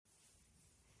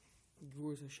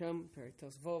Gvurus Hashem, Perek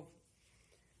Tasvav,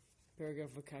 paragraph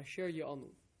V'kasher Ya'anu.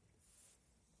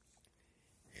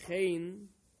 Chein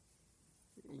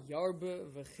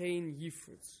Yarbe V'chein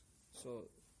Yifritz. So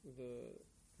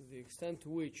the extent to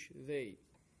which they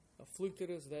afflicted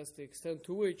us, that's the extent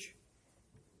to which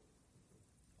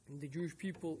the Jewish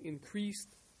people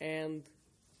increased and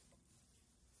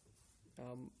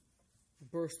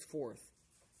burst forth.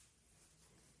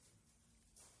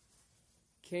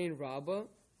 Kain Rabba,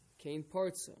 Kain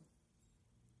Parza.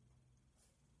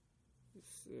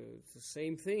 It's the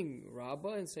same thing, Rabba,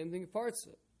 and same thing,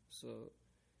 Parza. So,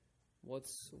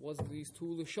 what's these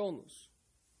two Lashonos?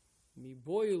 Mi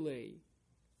Boile,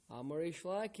 Amar Reish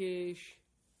Lakish,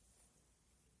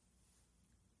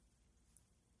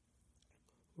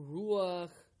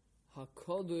 Ruach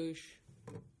HaKadosh,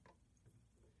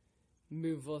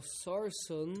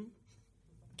 Mivasarson,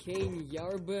 Kain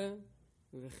Yarbe,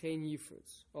 V'chein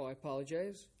Yifritz. Oh, I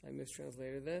apologize. I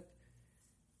mistranslated that.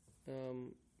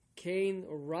 Kain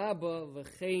Rabba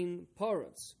V'chein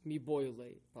Paratz Mi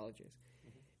Boile. Apologize.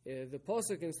 The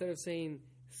pasuk, instead of saying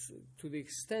to the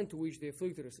extent to which they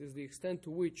afflicted us, is the extent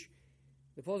to which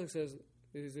the pasuk says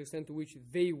is the extent to which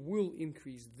they will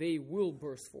increase, they will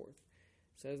burst forth.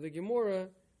 Says the Gemara,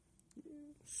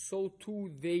 so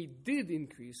too they did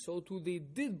increase, so too they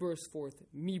did burst forth.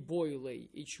 Mi Boile.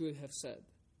 It should have said.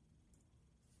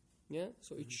 Yeah,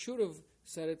 so it should have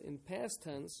said it in past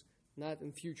tense, not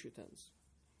in future tense.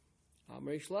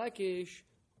 Amar Reish Lakish,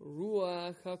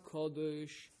 Ruach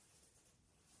HaKadosh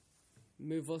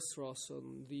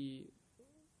Mivasrason. The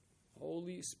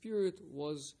Holy Spirit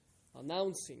was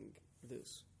announcing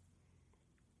this.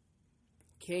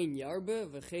 Kain Yarbe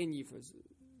V'chein Yifritz.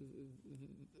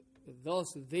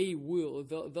 Thus they will,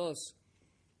 thus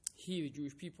he, the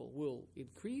Jewish people, will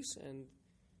increase, and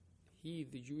he,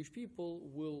 the Jewish people,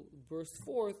 will burst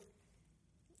forth.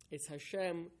 It's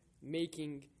Hashem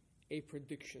making a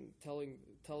prediction, telling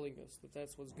us that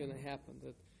that's what's going to happen.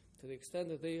 That to the extent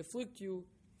that they afflict you,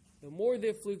 the more they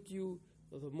afflict you,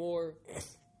 the more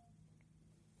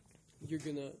you're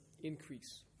going to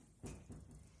increase.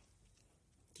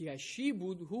 Ki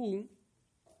hashibud hu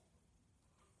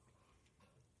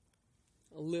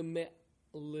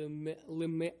leme'atam.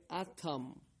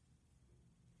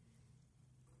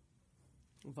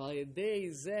 V'ayedei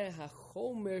zeh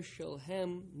hachomer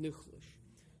shelhem nichlish.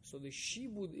 So the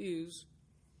shibud is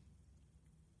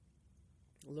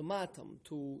lematam,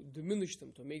 to diminish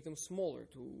them, to make them smaller,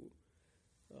 to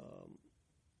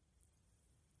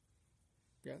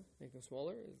make them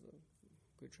smaller is a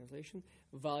good translation.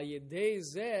 V'ayedei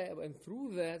zeh, and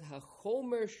through that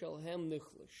hachomer shelhem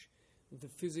nichlish, the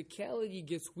physicality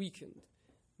gets weakened.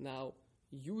 Now,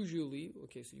 usually,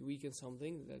 okay, so you weaken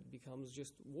something, that becomes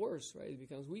just worse, right? It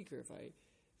becomes weaker. If I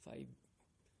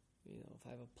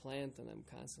have a plant and I'm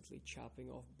constantly chopping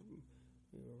off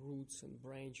roots and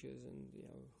branches and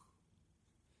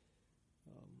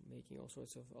making all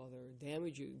sorts of other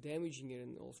damaging it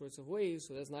in all sorts of ways,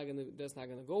 so that's not gonna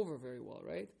go over very well,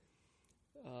 right?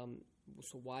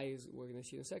 So we're gonna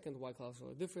see in a second why classes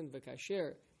are different.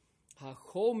 V'kasher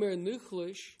hachomer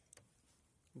nichlish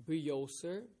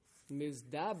biyoser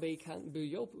mizdabe kan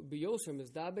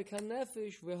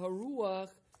nefesh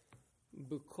v'haruach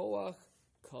b'koach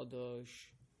kadosh.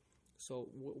 So,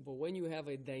 but when you have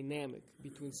a dynamic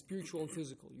between spiritual and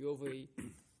physical, you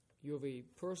have a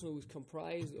person who is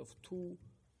comprised of two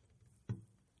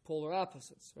polar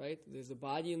opposites, right? There's the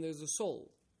body and there's the soul,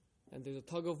 and there's a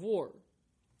tug of war,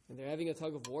 and they're having a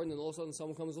tug of war, and then all of a sudden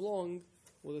someone comes along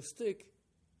with a stick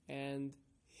and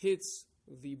hits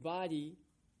the body,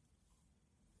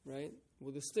 right,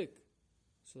 with a stick.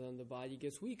 So then the body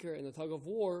gets weaker, and the tug of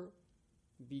war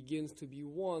begins to be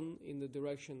won in the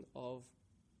direction of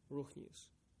Ruchnius.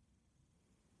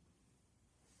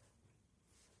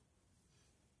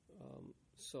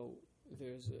 So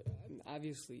there's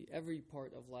obviously every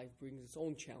part of life brings its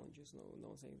own challenges. No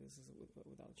one's saying this is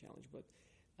without challenge, but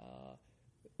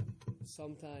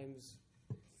sometimes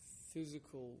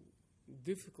physical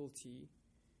difficulty,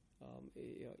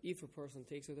 if a person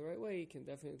takes it the right way, can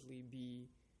definitely be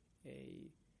a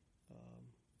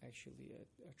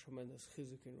tremendous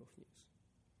chizuk in Ruchnius,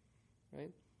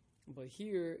 right? But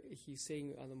here he's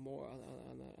saying on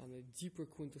a deeper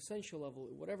quintessential level,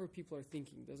 whatever people are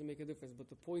thinking doesn't make a difference. But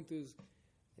the point is,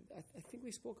 I think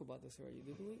we spoke about this already,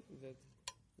 didn't we? That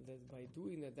by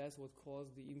doing that, that's what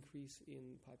caused the increase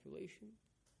in population.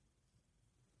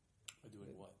 By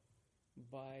doing what?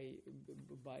 By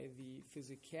the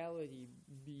physicality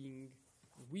being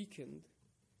weakened,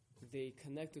 they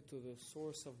connected to the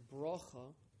source of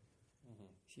bracha.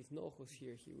 Mm-hmm. See, if Noach was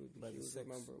here, he would By the six.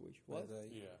 remember which what?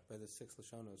 By the 6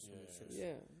 Lashonos. Yeah, the six.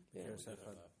 Yeah, the yeah, Keres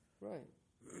Echad. right.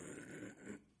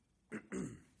 I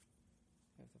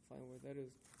have to find where that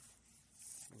is.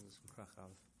 This is from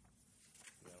Krachav.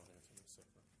 Yeah, I don't think it's in the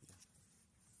Sefer.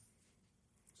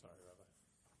 Sorry, Rabbi.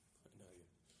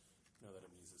 Now that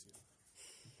amuses you.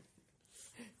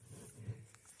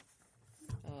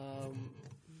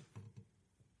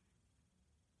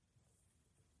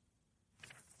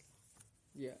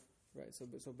 Yeah, right.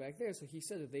 So back there, so he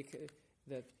said that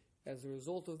that as a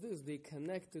result of this, they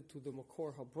connected to the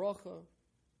Makor HaBracha.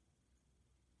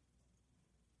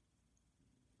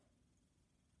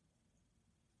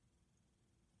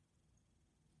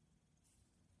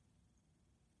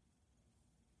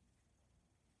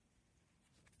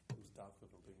 Who's Dafka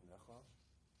for being Nechlav?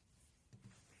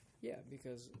 Yeah,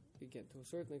 because again, to a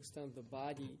certain extent, the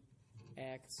body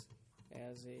acts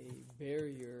as a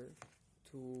barrier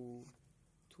to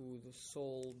the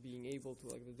soul being able to,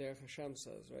 like the Derech Hashem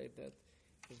says, right? That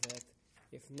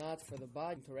if not for the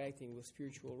body interacting with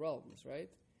spiritual realms, right?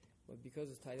 But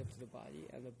because it's tied up to the body,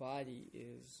 and the body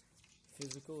is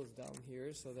physical, is down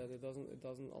here, so that it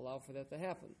doesn't allow for that to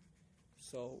happen.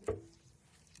 So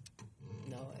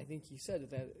now I think he said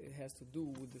that it has to do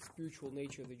with the spiritual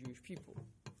nature of the Jewish people.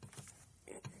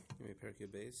 Give me Perkei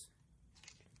Beis.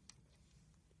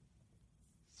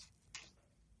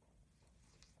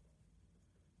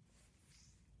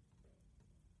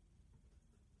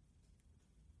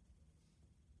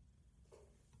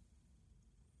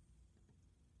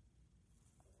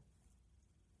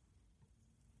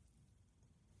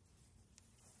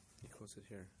 He quotes it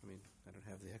here. I mean, I don't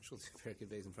have the actual Perkei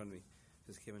Beis in front of me. It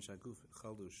says Kevan Shaguf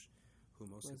Chaldush Hu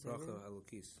Moshe Bracha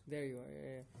Alukis. There you are.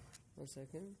 Yeah. 1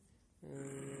 second.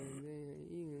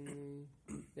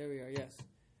 There we are. Yes.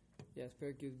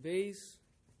 Perkei Beis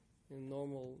in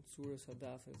normal Surah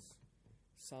Hadaf is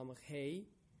Samach Hey.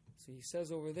 So he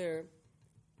says over there,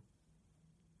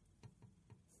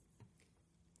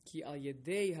 Ki al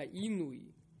yedei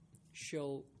ha'inui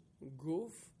shel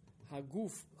guf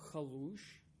haguf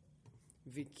chalush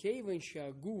v'kevan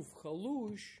she'aguf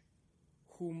chalush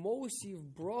hu mosiv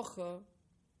bracha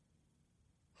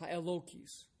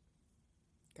ha'elokis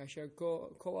kasher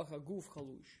koach haguf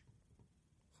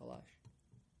chalash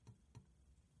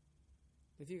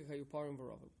lefikach hayu parim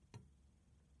v'ravim.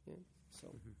 Yeah. So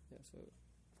he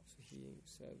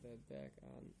said that back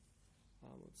on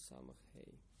Amud Samach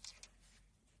Hey.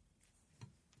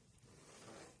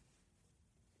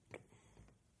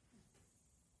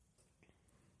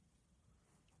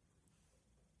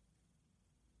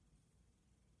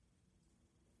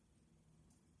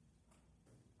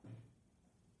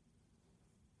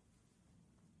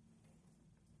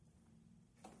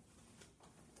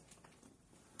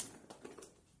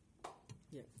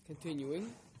 Yeah, continuing.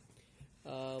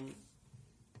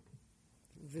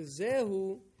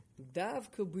 V'zehu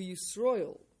davka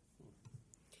b'Yisrael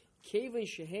keven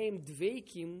shehem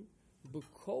dveikim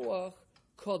b'koach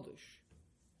kodesh.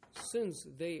 Since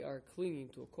they are clinging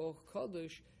to a koach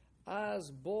kodesh,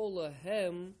 as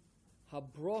bolahem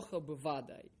habrocha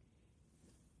b'vadai.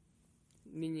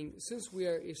 Meaning, since we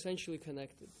are essentially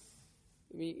connected.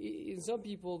 I mean, in some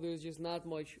people, there's just not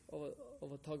much of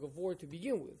a tug of war to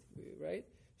begin with, right?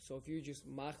 So if you just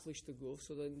machlish the guf,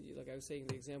 so then, like I was saying,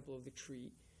 the example of the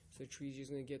tree, so the tree is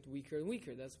just going to get weaker and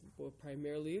weaker. That's what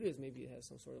primarily it is. Maybe it has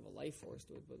some sort of a life force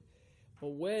to it. But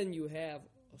when you have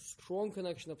a strong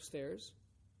connection upstairs,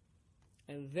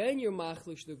 and then you're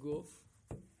machlish the guf,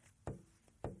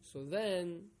 so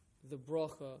then the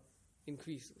bracha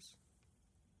increases,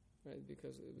 right?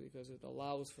 Because it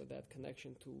allows for that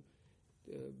connection to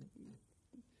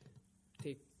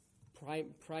take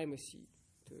primacy,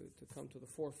 to come to the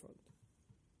forefront.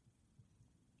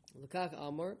 Lekach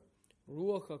Amar,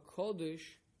 Ruach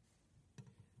HaKodesh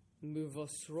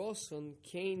Mivasrosan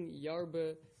Kein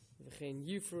Yarbe V'chein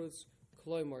Yifrutz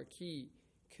Kloimar Ki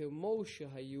Kemo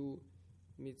Shehayu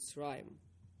Mitzrayim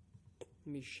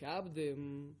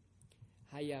Mishabdim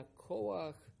Haya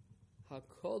Koach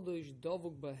HaKodesh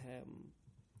Dovuk Bahem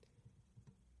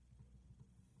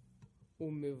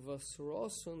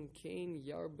Umivasrosan Kein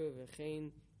Yarbe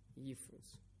V'chein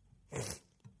Yifrutz.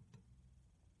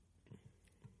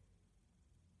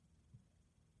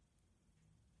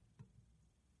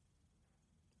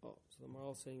 So the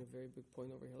Maharal is saying a very big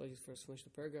point over here. Let's just first finish the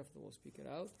paragraph, then we'll speak it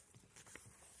out.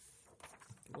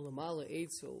 Ulamala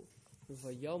Eitzel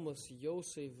Vayamas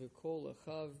Yosef V'kol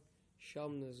Achav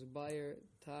Sham Nezbayer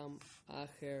Tam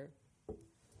Acher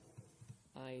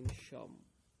Ein Sham.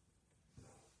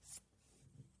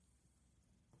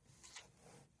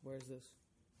 Where's this?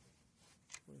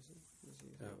 Where is it? Let's see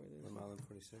Yeah, where it is. Lamalim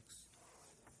 46.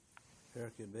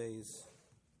 Parakid Bays,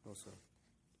 also.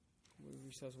 Where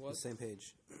he says The what? same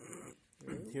page.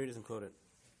 Here? Here he doesn't quote it.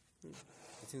 Hmm.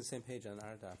 It's in the same page on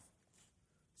our daf.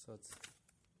 So it's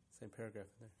same paragraph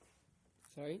in there.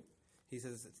 Sorry? He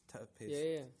says it's tough page.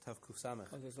 Yeah. Tough Kuf Samach.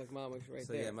 Oh, there's like mamash right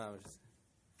so there. yeah, Mamash.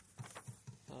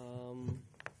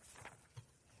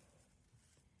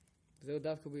 זהו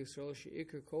דווקא בישראל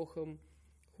שעיקר כוחם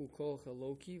הוא כוח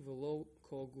אלוקי ולא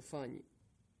כוח גופני.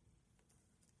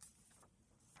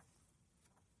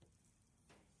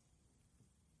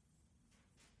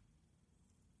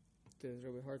 Does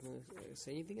Rabbi Hartman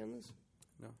say anything on this?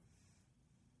 No.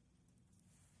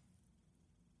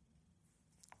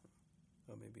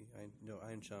 Oh, maybe.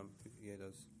 Ayin Sham. Yeah, it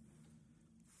does.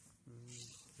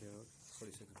 Yeah,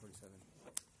 46 and 47.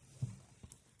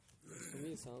 To me,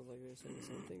 it sounds like they're saying the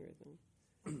same thing right now.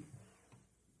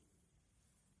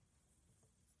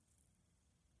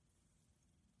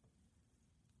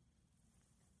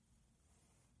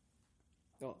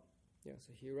 Oh, yeah,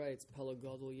 so he writes,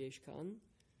 Palagadol yesh kan,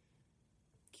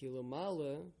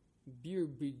 Kilamala bir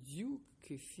bidyuk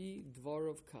kefi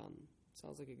dvarov kan.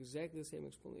 Sounds like exactly the same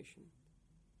explanation.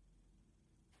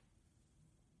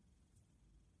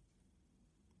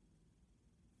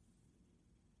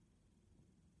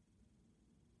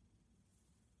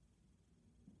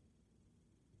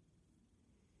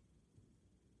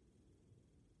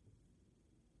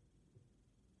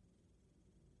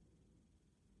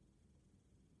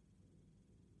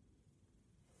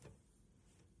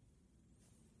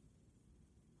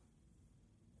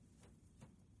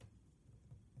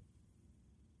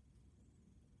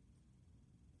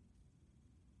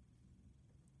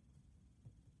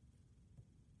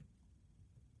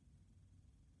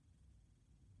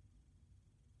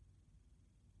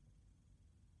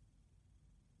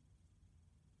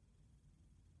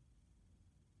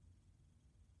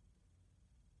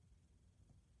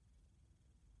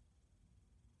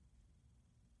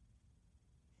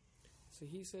 So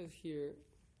he says here,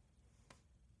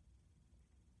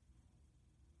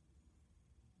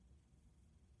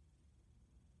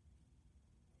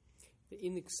 the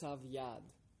Iniksav Yad,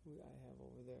 I have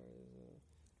over there,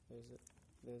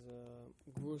 there's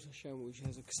a Gurus Hashem which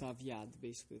has a Ksav Yad,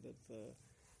 basically, that the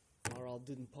Maharal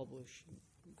didn't publish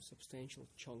substantial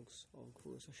chunks of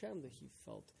Gurus Hashem that he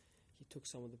felt he took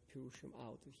some of the Pirushim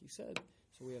out that he said.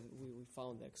 So we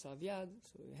found that Ksav Yad,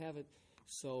 so we have it.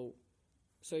 So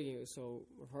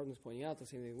Rav Hartman's pointing out the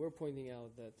same thing. We're pointing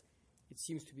out that it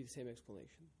seems to be the same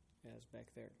explanation as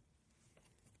back there.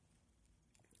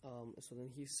 So then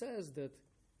he says that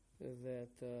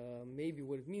maybe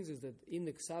what it means is that in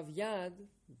the Ksav Yad,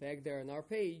 back there on our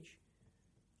page,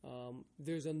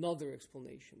 there's another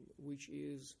explanation, which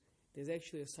is there's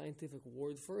actually a scientific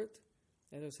word for it.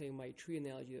 As I was saying, my tree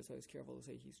analogy, that's why I was careful to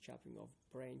say he's chopping off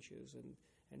branches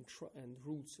and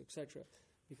roots, etc.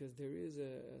 Because there is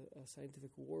a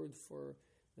scientific word for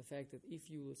the fact that if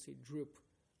you, let's say, drip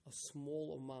a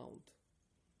small amount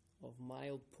of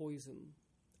mild poison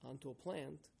onto a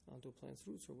plant's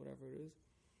roots or whatever it is,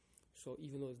 so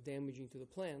even though it's damaging to the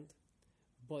plant,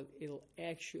 but it'll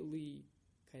actually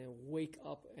kind of wake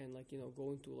up and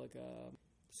go into like a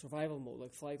survival mode,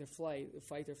 like fight or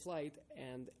flight,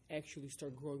 and actually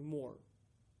start growing more.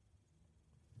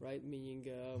 Right? Meaning,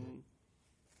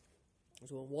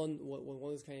 so when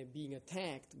one is kind of being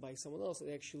attacked by someone else,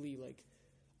 it actually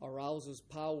arouses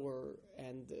power,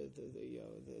 and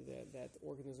that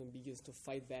organism begins to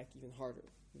fight back even harder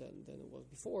than it was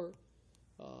before.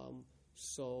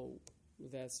 So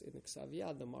that's in the Ksav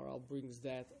Yad. The Maharal brings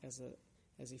that as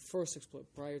a first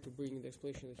prior to bringing the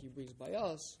explanation that he brings by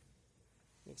us.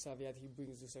 In Ksav Yad, he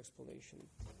brings this explanation.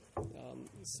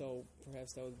 So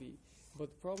perhaps that would be. But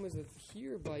the problem is that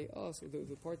here by us,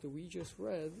 the part that we just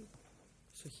read,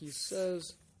 so he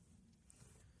says,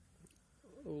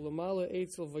 "Ulamala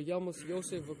eitzel vayamas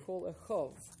Yosef v'kol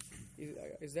echav."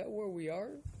 Is that where we are?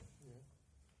 Yeah.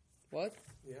 What?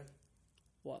 Yeah.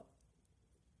 What?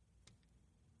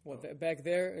 What? Back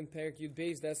there in Perek Yud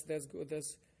Beis, that's good.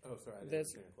 That's Oh, sorry. I didn't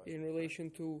that's understand your question. in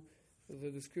relation to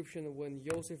the description of when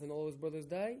Yosef and all his brothers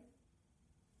die.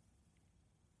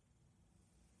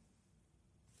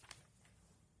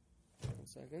 One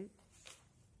second.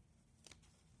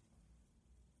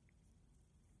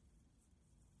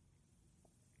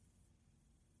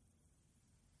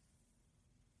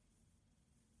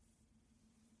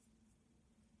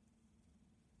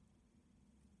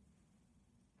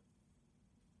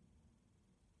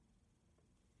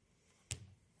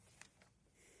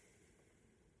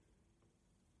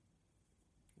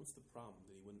 What's the problem?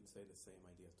 That he wouldn't say the same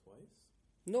idea twice?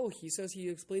 No, he says he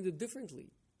explained it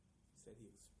differently. said he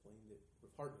explained it.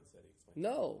 Rav Hartman said he explained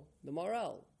No, the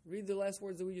Maral. Read the last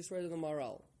words that we just read in the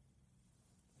Maral.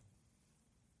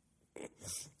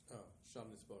 it. Oh, Sham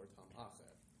Nisbar Tam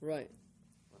Acher. Right.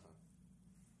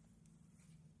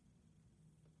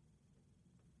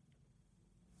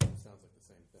 Sounds like the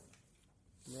same thing.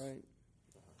 Right.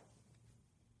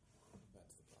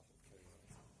 That's the problem.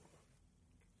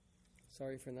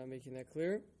 Sorry for not making that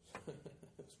clear.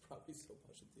 It's probably so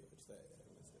much at the edge that I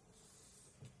missed it.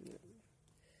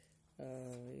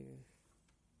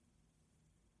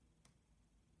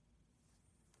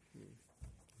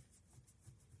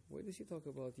 Where does he talk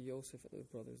about Yosef and the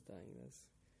brothers dying? That's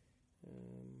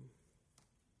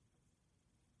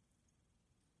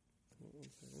one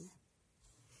second.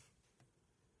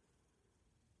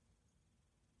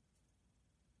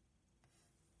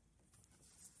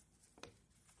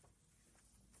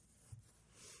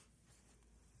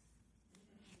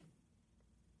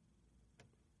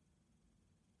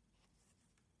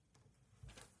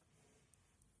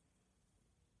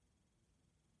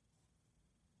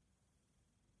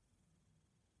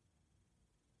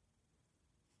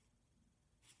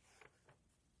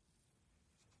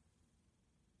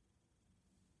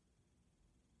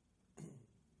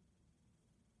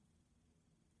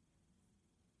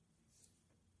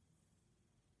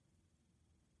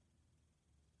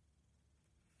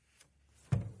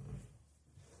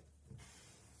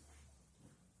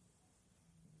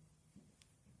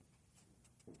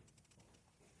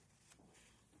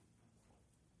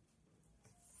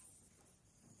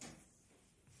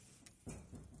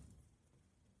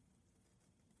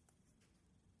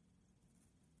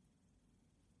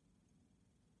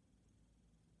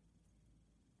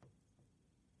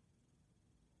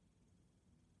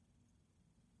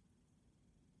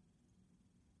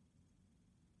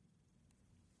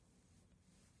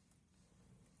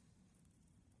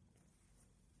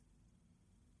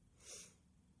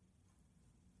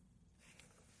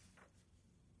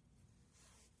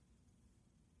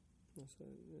 So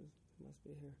it must be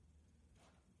here.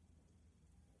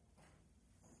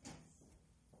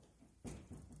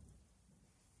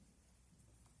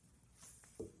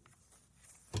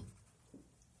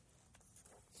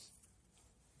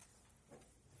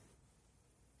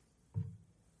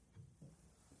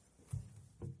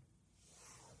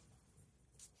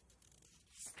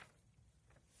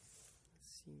 Let's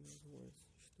see those words.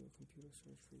 Should do a computer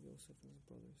search for Yosef and his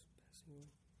brothers passing away.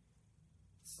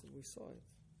 We saw it.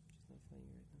 Not finding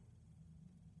it right now.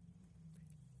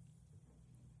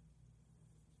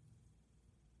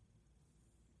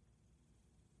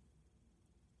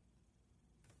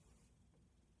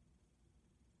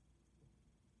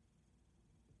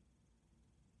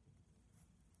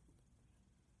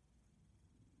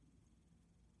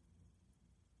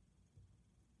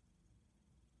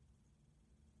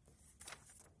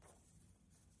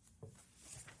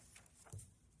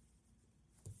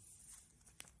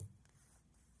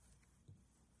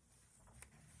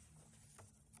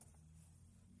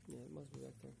 Yeah, it must be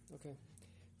back there. Okay,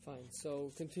 fine.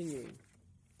 So continuing.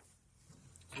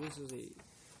 So this is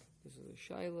a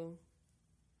Shiloh.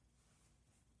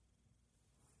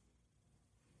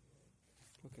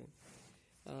 Okay.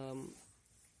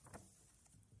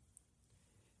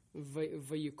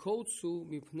 Vayikotsu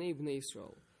mipnei bnei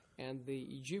Israel, and the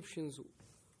Egyptians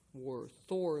were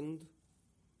thorned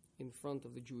in front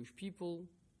of the Jewish people.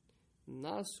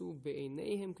 Nasu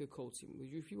be'eineihem kekotzim. The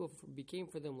Jewish people became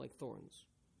for them like thorns.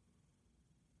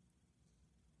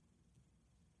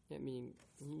 That meaning,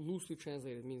 loosely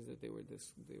translated, means that they were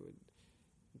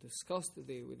disgusted.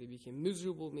 They became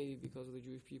miserable, maybe because of the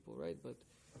Jewish people, right? But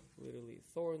literally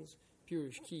thorns.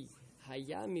 Pirish ki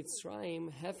Haya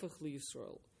Mitzrayim hefech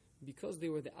liYisrael, because they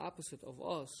were the opposite of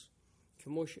us.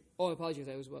 Oh, I apologize.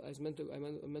 I meant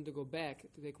to go back,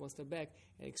 to take one step back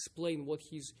and explain what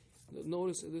he's.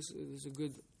 Notice this is a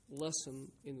good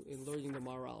lesson in learning the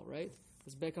Maral, right?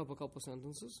 Let's back up a couple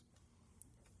sentences.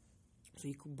 So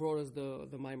he brought us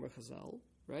the Maimer Chazal,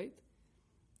 right?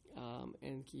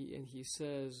 And he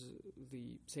says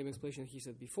the same explanation he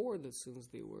said before, that since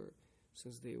they were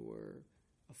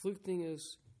afflicting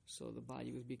us, so the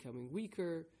body was becoming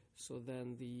weaker. So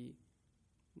then the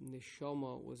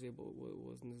neshama was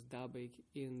nizdabek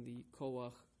in the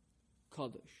koach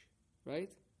kadosh,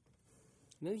 right?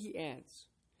 And then he adds,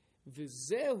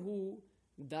 "V'zehu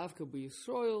davka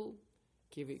b'Yisrael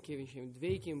kevin shem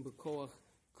dveikim b'koach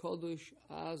kadosh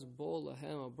as bo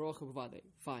lahem abrocha b'vadei."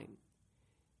 Fine.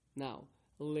 Now,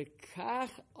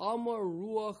 lekach amar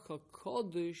ruach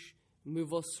hakodesh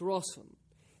mivasrosan.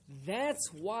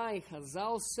 That's why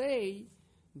Chazal say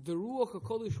the ruach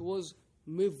hakodesh was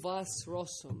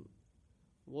mivasrosan.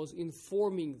 was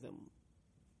informing them,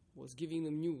 was giving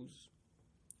them news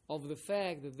of the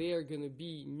fact that they are going to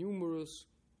be numerous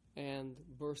and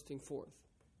bursting forth.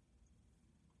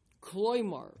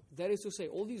 Kloimar, that is to say,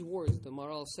 all these words the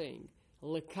Maharal is saying,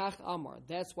 lekach amar,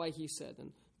 that's why he said,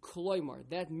 and kloimar,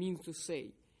 that means to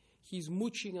say. He's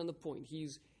mooching on the point.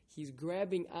 He's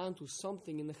grabbing onto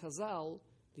something in the Chazal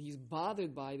that he's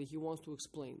bothered by, that he wants to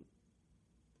explain.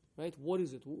 Right? What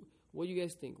is it? What do you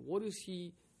guys think? What is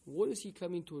he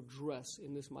coming to address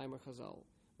in this Maimer Chazal?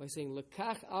 By saying,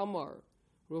 lekach amar,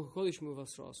 Ruach HaKodesh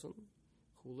mivasrasan,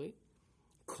 chule,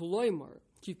 kloimar,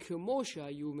 ki kemo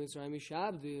shehayu Mitzrayim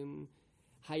mishabdim,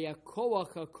 haya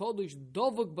koach HaKodesh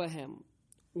dovek bahem,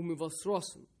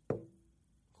 umivasrasan,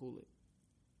 chule.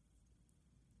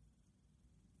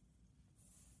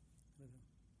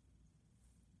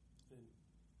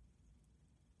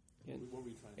 What were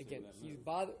you trying to say Again, with that he's move?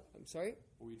 bothered. I'm sorry?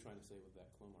 What were you trying to say with that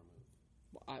Klomar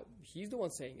move? He's the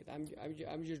one saying it.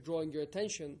 I'm just drawing your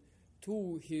attention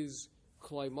to his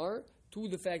Kloimar, to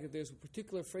the fact that there's a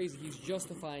particular phrase he's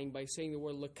justifying by saying the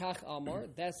word lekach amar.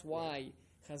 That's why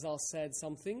Chazal said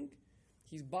something.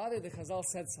 He's bothered that Chazal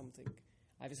said something.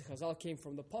 Obviously, Chazal came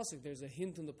from the pasuk. There's a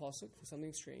hint in the pasuk for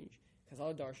something strange.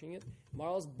 Chazal darshing it.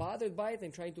 Maral's bothered by it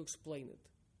and trying to explain it.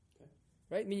 Okay.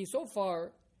 Right? Meaning, so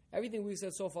far, everything we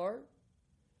said so far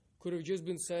could have just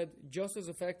been said just as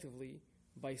effectively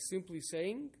by simply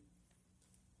saying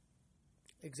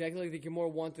exactly like the Gemara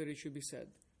wanted it should be said.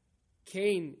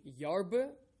 Kain yarbe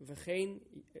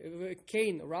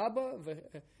Kain rabba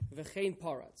v'chein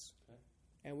paratz.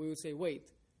 And we would say, wait,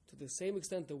 to the same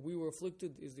extent that we were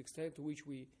afflicted is the extent to which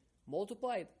we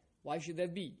multiplied. Why should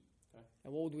that be? Okay.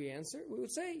 And what would we answer? We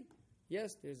would say,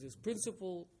 yes, there's this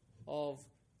principle of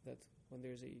that when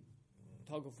there's a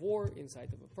tug of war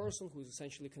inside of a person who's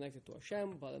essentially connected to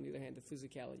Hashem, but on the other hand, the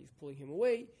physicality is pulling him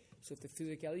away. So if the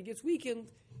physicality gets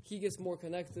weakened, he gets more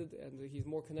connected, and he's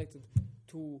more connected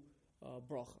to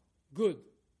bracha. Good,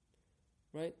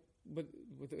 right? But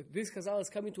this Chazal is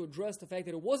coming to address the fact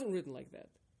that it wasn't written like that.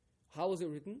 How was it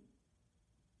written?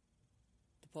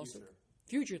 The pasuk,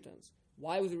 future tense.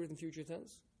 Why was it written future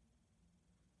tense?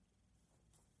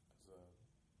 As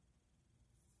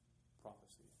a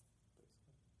prophecy,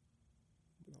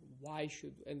 basically. Why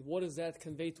should, and what does that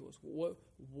convey to us?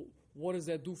 What does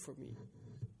that do for me?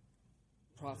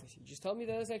 Prophecy. Just tell me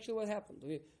that that's actually what happened. I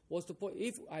mean, what's the point?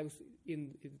 If I was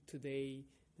in today,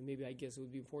 then maybe I guess it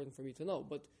would be important for me to know.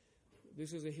 But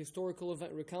this is a historical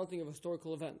event, recounting of a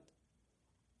historical event.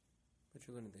 But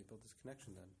you're learning they built this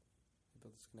connection then. They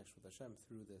built this connection with Hashem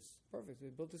through this. Perfect. They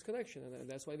built this connection, and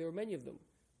that's why there were many of them.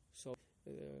 So,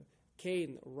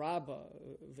 Kain, Rabba,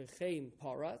 V'chein,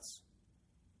 Paratz,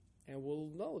 and we'll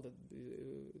know that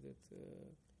it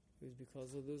was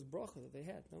because of this bracha that they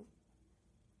had, no?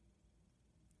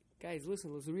 Guys,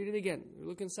 listen, let's read it again.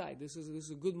 Look inside. This is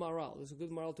a good morale. This is a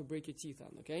good morale to break your teeth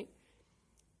on, okay?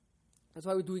 That's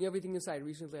why we're doing everything inside.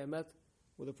 Recently I met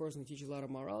with a person who teaches a lot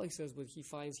of morale. He says, but he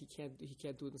finds he can't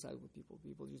do it inside with people.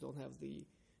 People just don't have the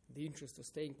interest of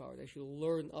staying power. They should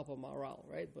learn up a morale,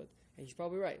 right? And he's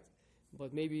probably right.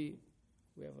 But maybe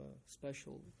we have a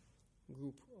special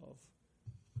group of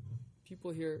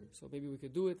people here, so maybe we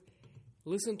could do it.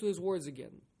 Listen to his words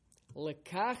again.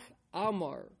 Lekach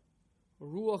amar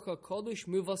Ruach HaKodesh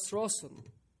mivasrosan.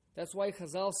 That's why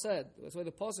Chazal said, that's why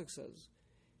the pasuk says,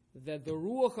 that the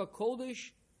Ruach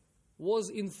HaKodesh was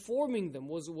informing them,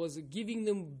 was giving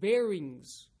them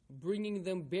bearings, bringing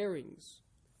them bearings.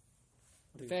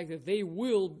 The fact that they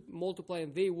will multiply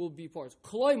and they will be parts.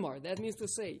 Kloimar, that means to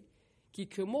say, Ki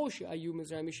kemoshe ayu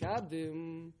Mitzrayim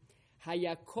mishabdim,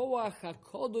 haya koach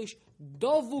HaKodesh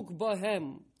dovuk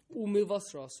bahem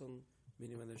umivasrosan.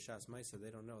 Meaning when there's Shas Maisa, they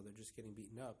don't know. They're just getting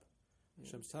beaten up.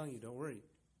 Hashem's telling you, don't worry.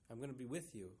 I'm going to be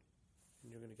with you.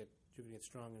 And you're going to get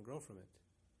strong and grow from it.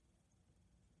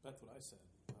 That's what I said.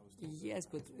 I was told Yes,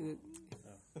 that.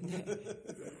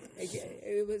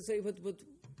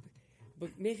 but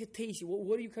make it tasty.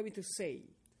 What are you coming to say?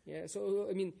 Yeah. So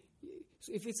I mean,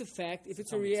 so if it's a fact, if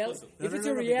it's a reality, if it's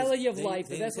a reality of life,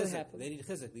 that's what happened. They need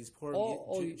chizuk. These poor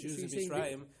Jews so in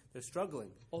Mitzrayim, they're struggling.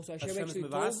 Also, Hashem actually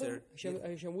told them.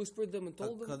 Hashem whispered them and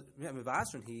told them. Yeah,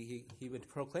 Mivasr, he would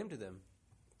proclaim to them.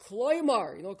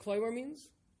 Kloimar, you know what Kloimar means?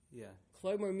 Yeah.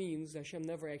 Kloimar means Hashem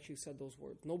never actually said those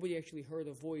words. Nobody actually heard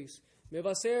a voice.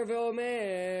 Mevaser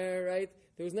ve'omer, right?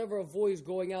 There was never a voice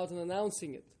going out and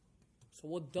announcing it. So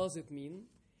what does it mean?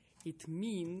 It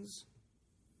means,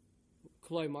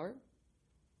 Kloimar,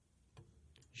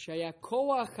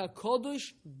 Shayakoach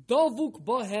HaKodesh dovuk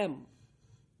bohem.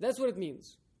 That's what it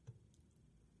means.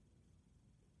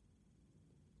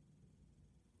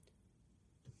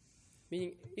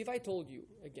 Meaning, if I told you,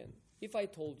 again, if I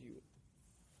told you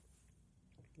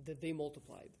that they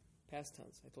multiplied, past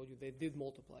tense, I told you they did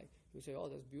multiply, you would say, oh,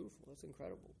 that's beautiful, that's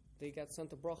incredible. They got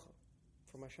sent a bracha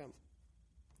from Hashem.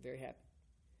 Very happy.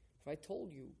 If I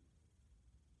told you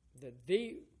that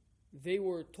they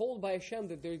were told by Hashem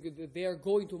that they are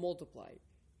going to multiply,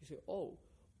 you say, oh,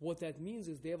 what that means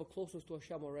is they have a closeness to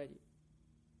Hashem already.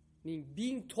 Meaning,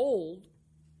 being told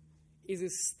is a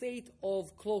state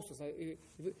of closeness.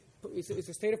 It's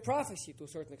a state of prophecy to a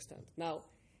certain extent. Now,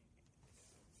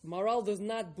 Maral does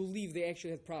not believe they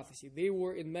actually had prophecy. They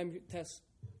were in Memtes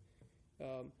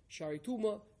Shari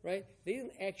Tuma, right? They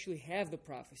didn't actually have the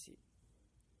prophecy,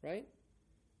 right?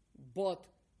 But,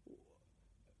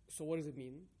 so what does it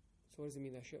mean? So what does it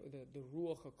mean that the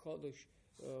Ruach HaKadosh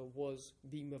was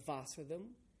being mevas for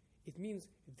them? It means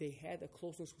they had a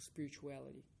closeness with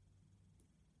spirituality.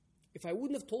 If I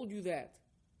wouldn't have told you that,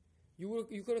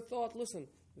 you could have thought, listen,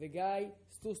 the guy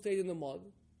still stayed in the mud,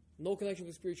 no connection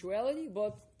to spirituality,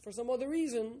 but for some other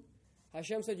reason,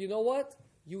 Hashem said, you know what?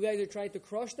 You guys are trying to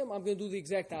crush them, I'm going to do the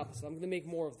exact opposite. I'm going to make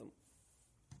more of them.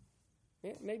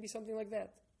 Yeah, maybe something like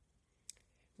that.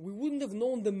 We wouldn't have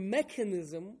known the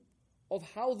mechanism of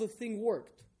how the thing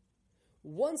worked.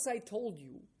 Once I told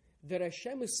you that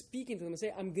Hashem is speaking to them and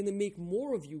say, I'm going to make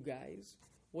more of you guys,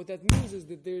 what that means is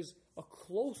that there's a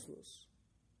closeness.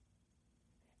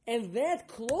 And that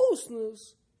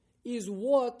closeness is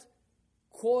what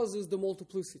causes the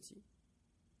multiplicity.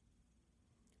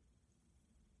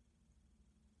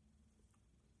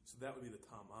 So that would be the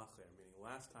Tam Acher, meaning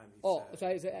last time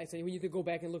he said... I say we need to go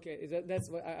back and look at it. That's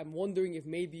what I'm wondering if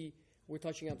maybe we're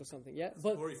touching onto something. Yeah,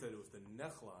 but Corey said it was the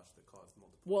Nechlash that caused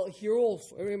multiplicity. Well, here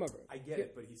also, remember. I get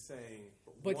it, but he's saying...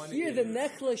 But here the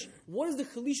Nechlash, what does the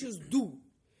Chalishas do?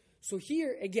 So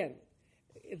here, again,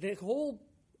 the whole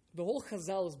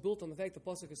Chazal is built on the fact the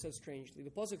Pasuk says strangely.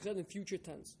 The Pasuk said in future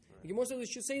tense. Right. The Gemara says it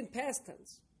should say in past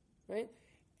tense. Right?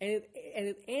 And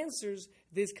it answers,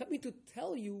 there's coming to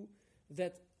tell you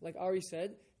that, like Ari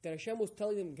said, that Hashem was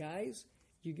telling them, guys,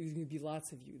 there's going to be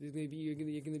lots of you. You're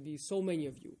going to be so many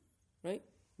of you. Right?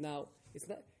 Now, it's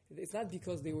not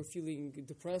because they were feeling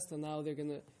depressed and now they're going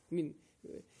to,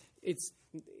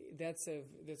 that's a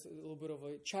little bit of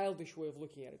a childish way of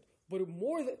looking at it.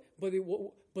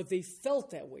 But they felt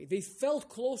that way. They felt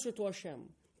closer to Hashem.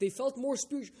 They felt more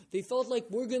spiritual. They felt like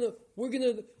there's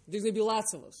gonna be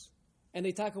lots of us, and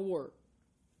they talk a war.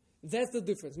 That's the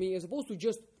difference. Meaning, as opposed to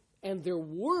just, and there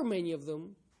were many of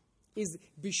them, is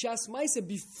b'shas ma'aseh.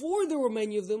 Before there were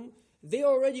many of them, they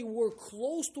already were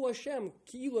close to Hashem.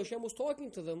 Ki'ilu Hashem was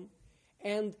talking to them,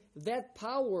 and that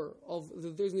power of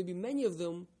there's going to be many of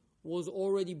them was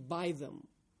already by them.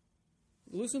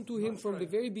 Listen to him from the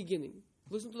very beginning.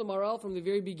 Listen to the Maral from the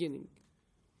very beginning.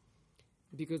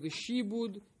 Because the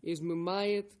Shibud is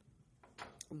Memayet,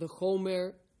 the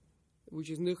Chomer, which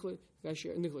is Nichlish.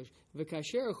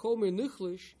 V'kasher Chomer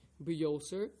Nichlish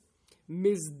b'yoser,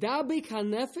 Mizdabek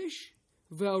HaNefesh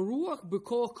v'aruach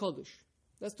b'koach kodesh.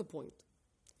 That's the point.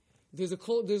 There's a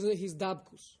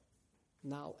Hizdabkus.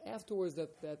 Now, afterwards,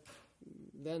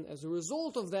 then as a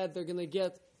result of that, they're going to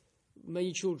get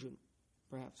many children,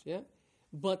 perhaps, yeah?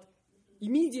 But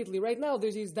immediately, right now,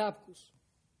 there's his dabkus.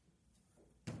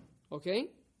 Okay?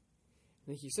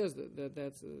 And he says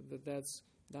that's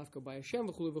dafka by Hashem,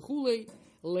 v'chulei v'chulei.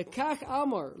 Lekach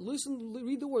amar. Listen,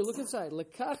 read the word, look inside.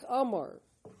 Lekach amar.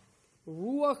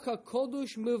 Ruach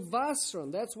HaKodesh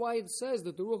mevasran. That's why it says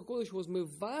that the Ruach HaKodesh was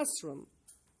mevasran.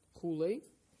 Chulei.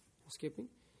 Skipping.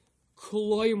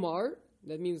 Kloimar.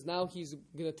 That means now he's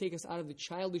going to take us out of the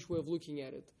childish way of looking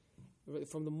at it.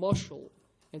 From the mashal.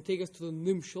 And take us to the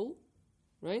nimshal,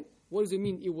 right? What does it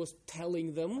mean? It was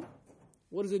telling them.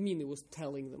 What does it mean? It was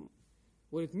telling them.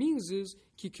 What it means is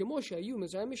ki kemosha ayu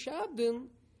mizrayim mishabdin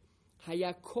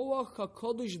hayakoach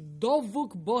hakodesh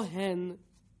dovuk bohen.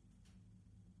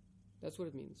 That's what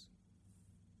it means.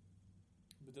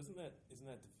 But isn't that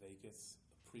Vegas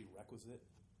a prerequisite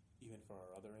even for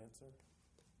our other answer?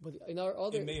 But in our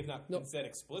other, it may have not been said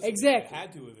explicitly. Exactly. It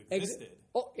had to have existed.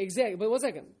 Exactly. But 1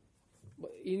 second.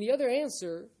 In the other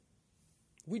answer,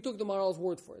 we took the Maral's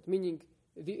word for it, meaning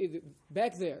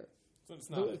back there. So it's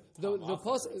not we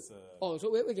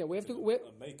have to wait.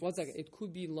 1 second. It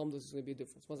could be in Lamdas. It's going to be a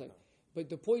difference. 1 second. But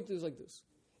the point is like this: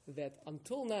 that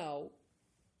until now,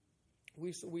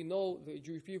 we know the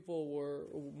Jewish people were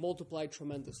multiplied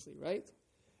tremendously, right?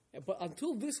 But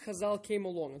until this Chazal came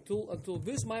along, until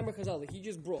this Maimer Chazal that he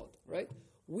just brought, right?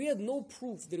 We had no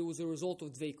proof that it was a result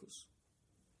of Dveikus.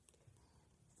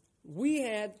 We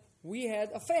had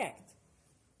a fact.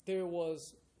 There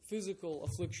was physical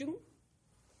affliction,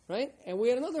 right? And we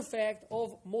had another fact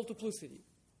of multiplicity.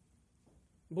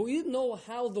 But we didn't know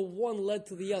how the one led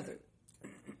to the other.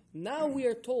 Now we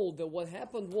are told that what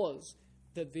happened was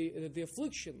that the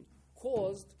affliction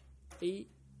caused a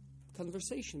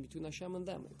conversation between Hashem and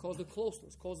them. It caused a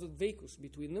closeness, caused a dveikus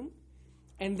between them.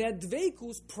 And that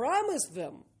dveikus promised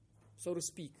them, so to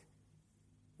speak.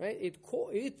 Right? It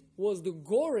was the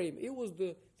gorem, it was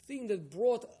the thing that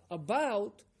brought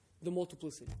about the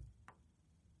multiplicity. Does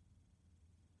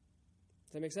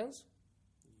that make sense?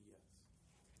 Yes.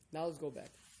 Now let's go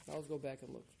back. Now let's go back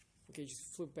and look. Okay,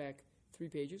 just flip back 3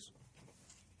 pages.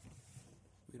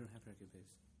 We don't have record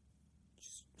base.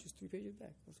 Just 3 pages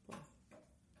back. What's the problem?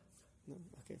 No?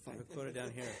 Okay, I fine. have a quote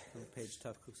down here on the page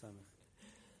Tav Kuf Samech.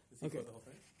 Does he Okay. quote the whole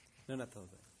thing? No, not the whole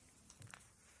thing.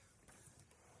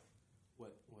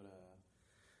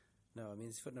 No, I mean,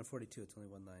 it's footnote 42. It's only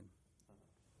one line.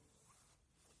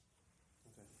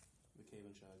 Okay. The cave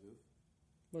in Shaguf.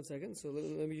 1 second. So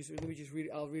let me just read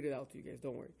it. I'll read it out to you guys.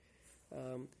 Don't worry.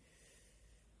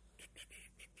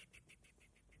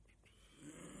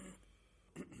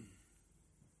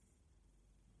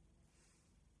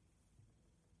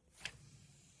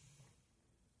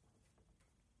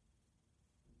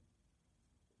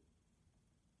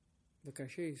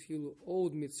 וכאשר התחילו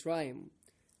עוד מצרים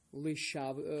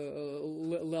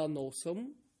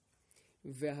לאנוסם,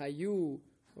 והיו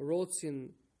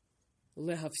רוצים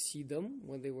להפסידם,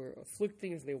 when they were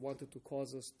afflicting us, they wanted to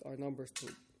cause us, our numbers to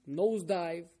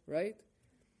nosedive, right?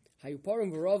 היו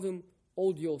פרים ורבים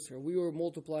עוד יוסר, we were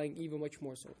multiplying even much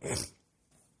more so.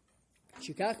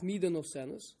 שכך מידה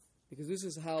נוסנס, because this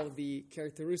is how the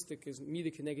characteristic is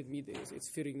מידה כנגד מידה is, it's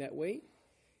fitting that way.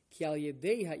 כי על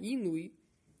ידי העינוי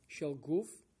shall guf,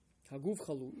 haguf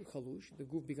chalush, the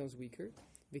guf becomes weaker.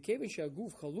 V'keven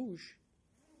shaguf chalush,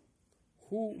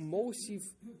 hu mosif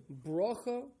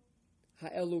brocha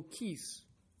ha'elokis.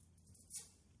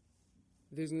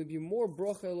 There's going to be more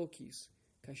brocha elokis.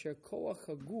 Kasher koach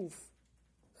haguf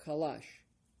chalash.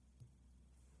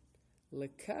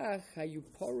 Lekach hayu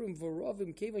parim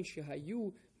v'rovim keven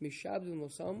shehayu mishabdim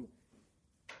osam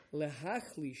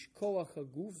lehachlish koach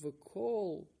haguf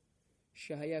v'kol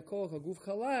Shahaya koach haguf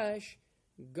chalash,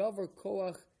 gavar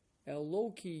koach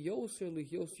eloki yoser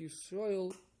lihyos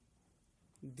Yisrael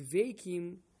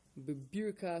dveikim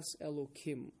bebirkas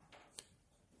elokim.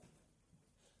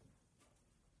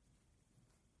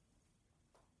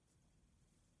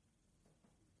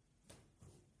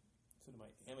 So to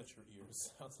my amateur ears,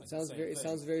 sounds like It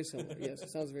sounds very similar. Yes, it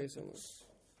sounds very similar.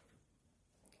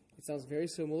 It sounds very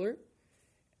similar.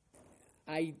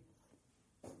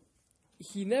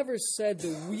 He never said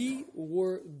that we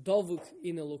were davuk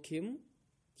in Elokim.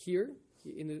 Here,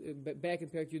 back in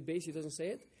Perek Yud Beis, he doesn't say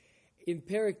it. In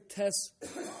Perek Tes,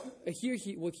 here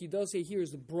what he does say here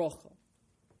is the brocha.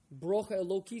 Brocha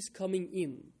Elokis coming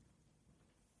in.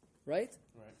 Right?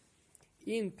 Right.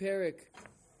 In Perek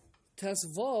Tes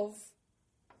Vav,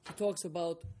 he talks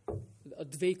about a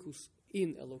dveikus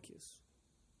in Elokis.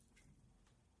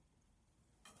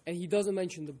 And he doesn't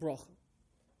mention the brocha.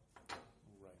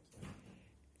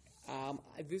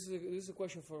 This is a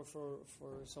question for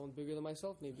someone bigger than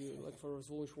myself, maybe like for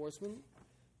Zvulun Schwartzman.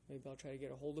 Maybe I'll try to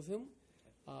get a hold of him.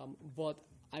 But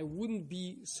I wouldn't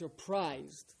be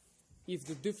surprised if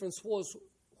the difference was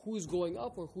who's going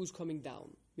up or who's coming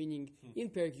down. Meaning, in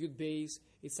Perek Yud Beis,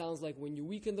 it sounds like when you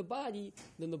weaken the body,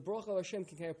 then the bracha of Hashem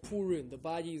can kind of pour in. The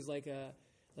body is like a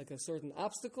certain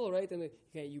obstacle, right? And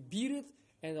you beat it,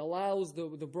 and it allows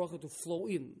the bracha to flow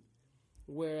in.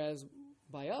 Whereas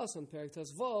by us on Perek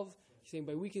Tes Vav, he's saying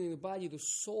by weakening the body, the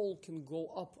soul can go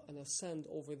up and ascend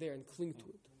over there and cling to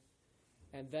it.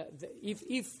 And that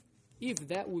if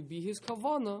that would be his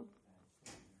kavana,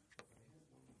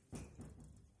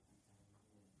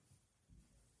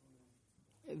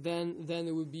 then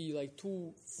it would be like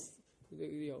two.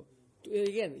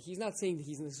 Again, he's not saying that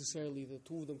he's necessarily the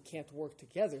two of them can't work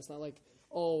together. It's not like,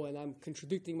 oh, and I'm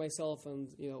contradicting myself and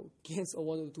cancel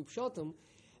one of the two pshatim.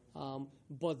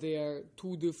 But they are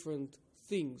two different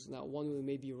things. Now, one of them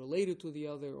may be related to the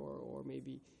other, or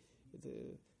maybe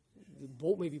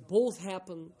maybe both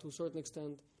happen to a certain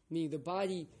extent. Meaning, the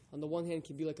body on the one hand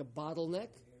can be like a bottleneck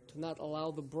to not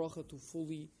allow the bracha to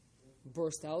fully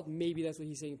burst out. Maybe that's what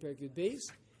he's saying in Perek Yud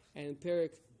Beis. And in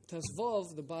Perek Tes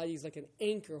Vav, the body is like an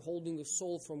anchor holding the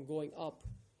soul from going up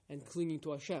and clinging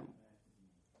to Hashem.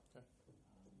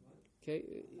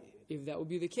 Okay, if that would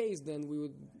be the case, then we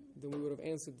would have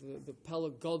answered the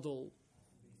Peleg Gadol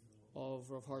of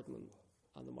Rav Hartman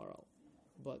on the Maral.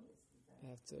 But I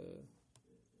have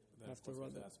to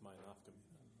run that. That's my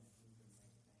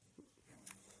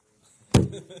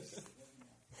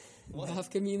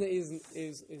Nafkamina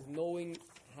is knowing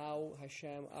how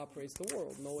Hashem operates the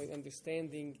world,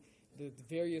 understanding the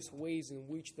various ways in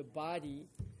which the body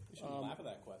You shouldn't laugh at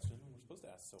that question. We're supposed to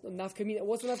ask so. Nafkamina.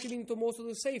 What's the nafkamina to most of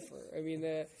the sefer? I mean,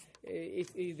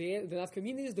 if the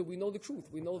nafkamina is that we know the truth.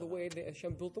 We know the way that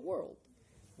Hashem built the world.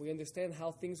 We understand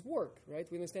how things work, right?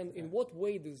 We understand in what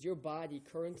way does your body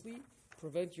currently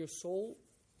prevent your soul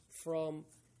from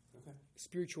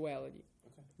spirituality,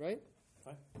 right?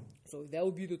 Fine. So that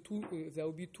would be the two. If that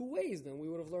would be two ways, then we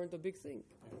would have learned a big thing.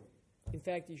 In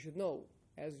fact, you should know,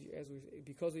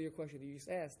 because of your question that you just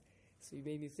asked. So you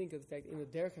made me think of the fact in the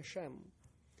Derech Hashem.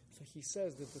 So he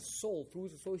says that the soul, through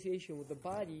its association with the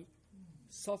body,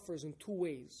 suffers in two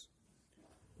ways.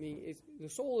 I mean, the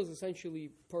soul is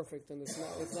essentially perfect, and it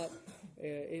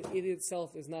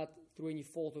itself is not through any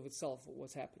fault of itself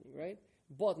what's happening, right?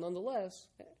 But nonetheless,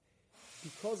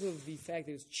 because of the fact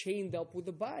that it's chained up with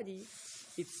the body,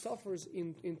 it suffers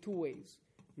in two ways.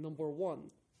 Number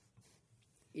one,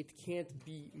 it can't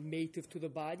be native to the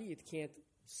body. It can't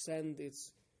send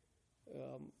its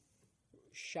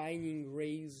shining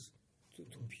rays to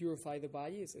purify the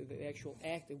body. It's the actual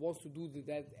act. It wants to do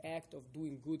that act of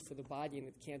doing good for the body, and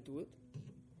it can't do it.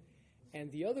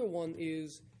 And the other one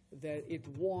is that it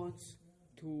wants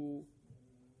to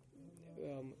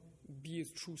be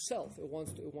its true self. It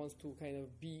wants to kind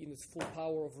of be in its full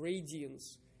power of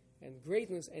radiance and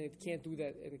greatness, and it can't do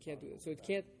that. And it can't do it. So it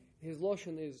can't. His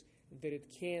lotion is that it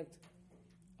can't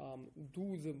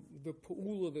do the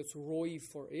pa'ula that's roi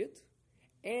for it,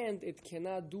 and it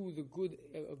cannot do a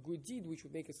good deed which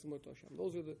would make it similar to Hashem.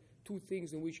 Those are the two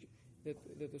things in which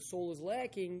that the soul is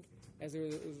lacking as a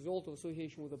result of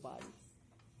association with the body.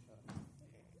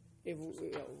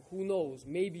 Who knows?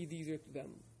 Maybe these are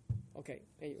them. Okay.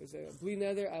 Anyways, Bli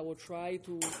Neder, I will try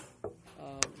to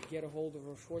get a hold of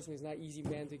Rav Schwartzman. He's not an easy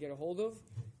man to get a hold of,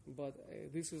 but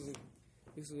this is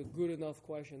a good enough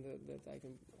question that I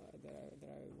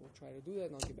will try to do that,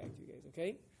 and I'll get back to you guys.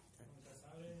 Okay.